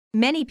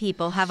Many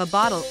people have a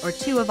bottle or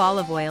two of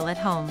olive oil at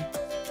home.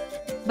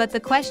 But the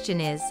question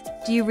is,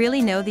 do you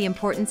really know the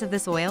importance of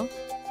this oil?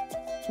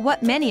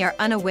 What many are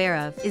unaware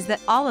of is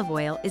that olive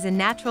oil is a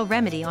natural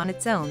remedy on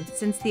its own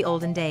since the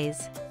olden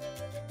days.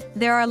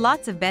 There are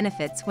lots of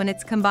benefits when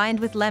it's combined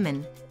with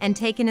lemon and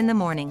taken in the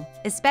morning,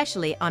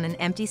 especially on an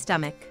empty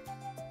stomach.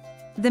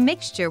 The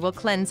mixture will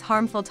cleanse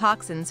harmful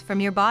toxins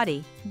from your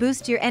body,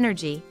 boost your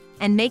energy,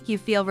 and make you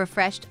feel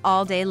refreshed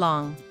all day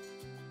long.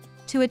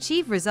 To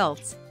achieve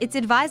results, it's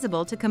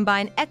advisable to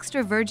combine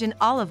extra virgin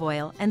olive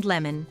oil and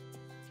lemon.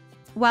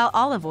 While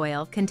olive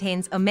oil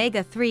contains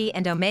omega-3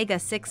 and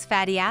omega-6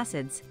 fatty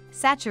acids,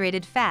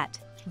 saturated fat,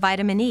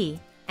 vitamin E,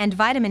 and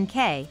vitamin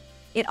K,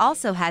 it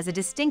also has a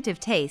distinctive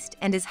taste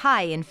and is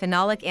high in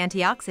phenolic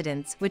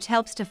antioxidants, which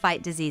helps to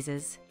fight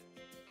diseases.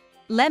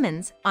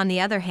 Lemons, on the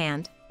other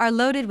hand, are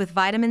loaded with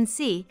vitamin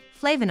C,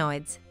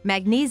 flavonoids,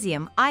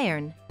 magnesium,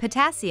 iron,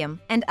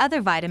 potassium, and other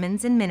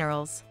vitamins and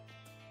minerals.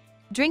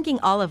 Drinking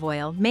olive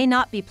oil may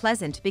not be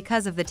pleasant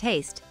because of the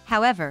taste,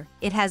 however,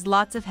 it has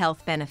lots of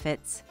health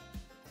benefits.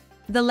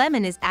 The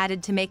lemon is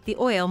added to make the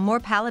oil more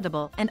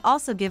palatable and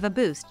also give a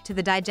boost to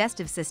the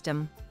digestive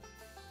system.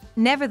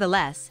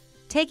 Nevertheless,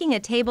 taking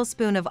a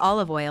tablespoon of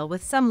olive oil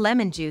with some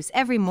lemon juice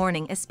every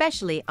morning,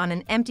 especially on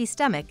an empty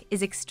stomach,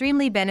 is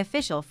extremely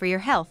beneficial for your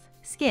health,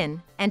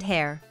 skin, and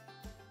hair.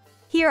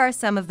 Here are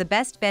some of the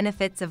best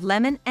benefits of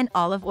lemon and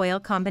olive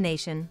oil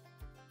combination.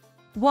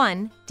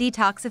 1.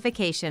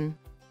 Detoxification.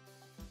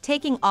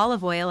 Taking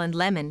olive oil and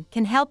lemon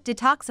can help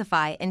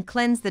detoxify and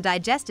cleanse the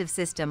digestive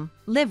system,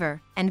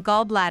 liver, and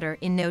gallbladder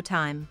in no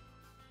time.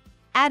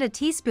 Add a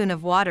teaspoon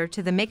of water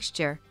to the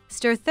mixture,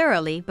 stir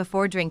thoroughly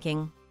before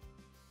drinking.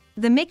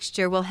 The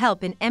mixture will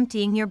help in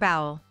emptying your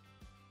bowel.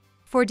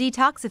 For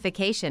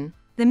detoxification,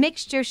 the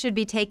mixture should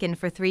be taken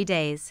for 3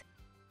 days.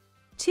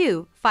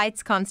 2.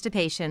 Fights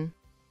constipation.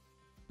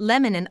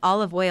 Lemon and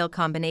olive oil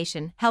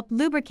combination help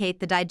lubricate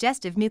the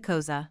digestive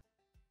mucosa.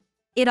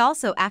 It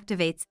also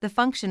activates the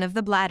function of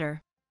the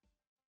bladder.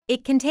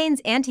 It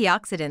contains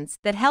antioxidants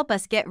that help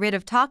us get rid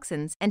of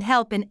toxins and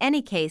help in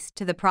any case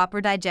to the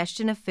proper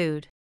digestion of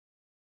food.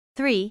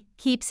 3.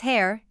 Keeps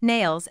hair,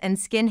 nails, and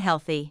skin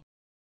healthy.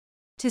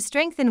 To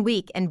strengthen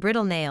weak and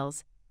brittle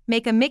nails,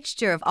 make a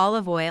mixture of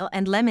olive oil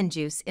and lemon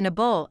juice in a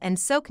bowl and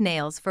soak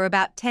nails for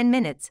about 10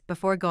 minutes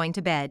before going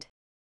to bed.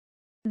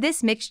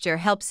 This mixture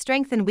helps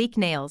strengthen weak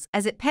nails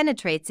as it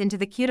penetrates into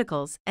the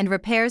cuticles and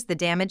repairs the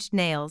damaged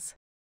nails.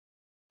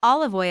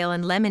 Olive oil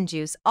and lemon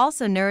juice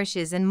also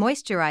nourishes and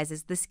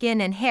moisturizes the skin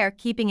and hair,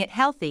 keeping it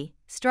healthy,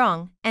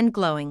 strong, and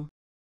glowing.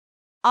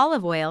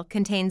 Olive oil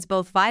contains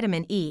both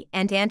vitamin E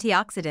and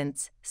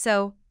antioxidants,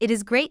 so it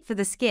is great for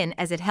the skin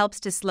as it helps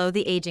to slow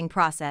the aging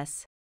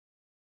process.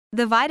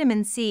 The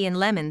vitamin C in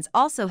lemons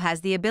also has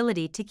the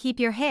ability to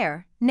keep your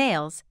hair,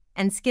 nails,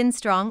 and skin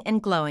strong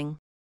and glowing.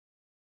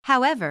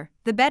 However,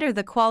 the better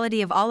the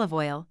quality of olive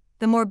oil,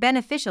 the more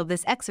beneficial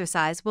this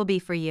exercise will be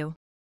for you.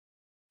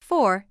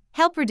 4.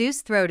 Help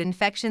reduce throat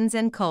infections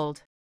and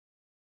cold.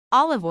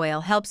 Olive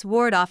oil helps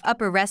ward off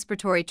upper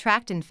respiratory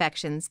tract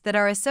infections that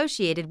are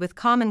associated with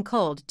common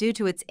cold due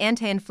to its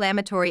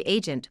anti-inflammatory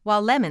agent, while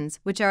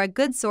lemons, which are a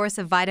good source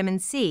of vitamin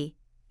C,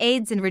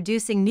 aids in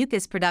reducing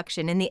mucus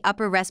production in the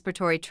upper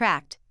respiratory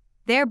tract,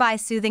 thereby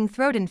soothing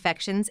throat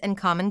infections and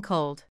common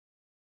cold.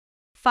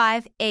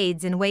 5.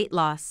 Aids in weight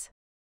loss.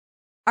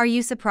 Are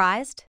you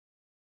surprised?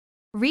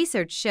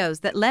 Research shows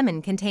that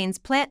lemon contains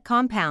plant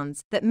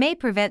compounds that may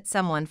prevent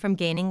someone from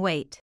gaining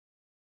weight.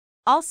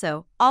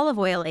 Also, olive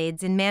oil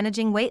aids in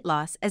managing weight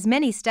loss, as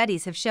many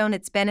studies have shown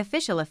its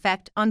beneficial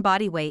effect on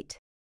body weight.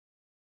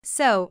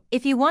 So,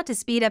 if you want to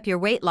speed up your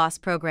weight loss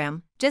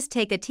program, just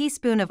take a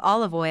teaspoon of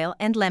olive oil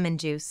and lemon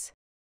juice.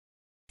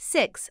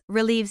 6.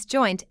 Relieves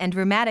joint and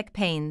rheumatic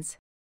pains.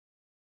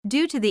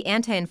 Due to the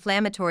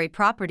anti-inflammatory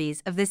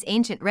properties of this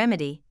ancient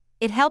remedy,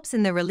 it helps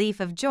in the relief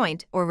of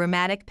joint or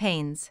rheumatic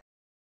pains.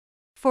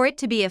 For it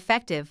to be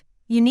effective,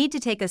 you need to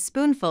take a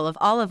spoonful of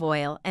olive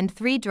oil and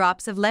 3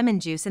 drops of lemon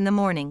juice in the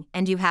morning,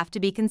 and you have to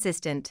be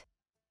consistent.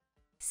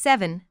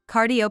 7.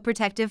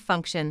 Cardioprotective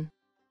function.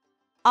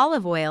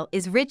 Olive oil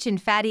is rich in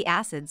fatty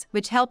acids,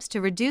 which helps to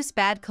reduce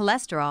bad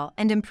cholesterol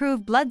and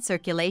improve blood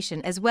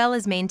circulation, as well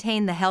as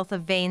maintain the health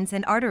of veins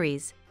and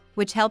arteries,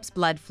 which helps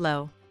blood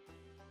flow.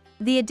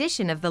 The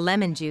addition of the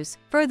lemon juice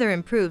further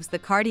improves the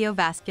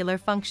cardiovascular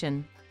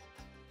function.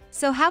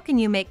 So how can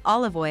you make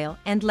olive oil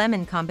and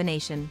lemon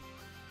combination?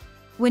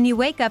 When you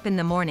wake up in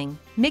the morning,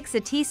 mix a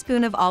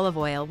teaspoon of olive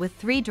oil with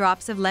 3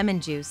 drops of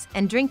lemon juice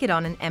and drink it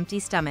on an empty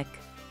stomach.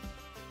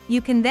 You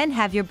can then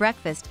have your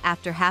breakfast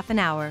after half an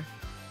hour.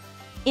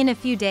 In a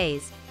few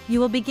days, you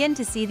will begin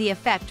to see the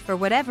effect for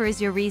whatever is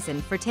your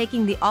reason for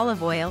taking the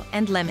olive oil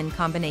and lemon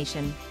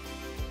combination.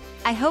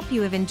 I hope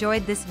you have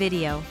enjoyed this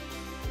video.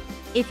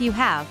 If you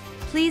have,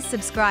 please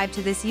subscribe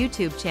to this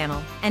YouTube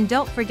channel and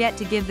don't forget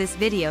to give this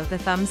video the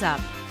thumbs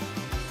up.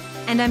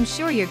 And I'm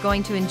sure you're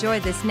going to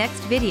enjoy this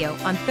next video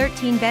on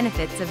 13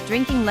 benefits of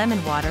drinking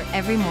lemon water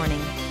every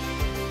morning.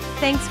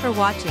 Thanks for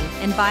watching,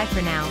 and bye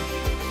for now.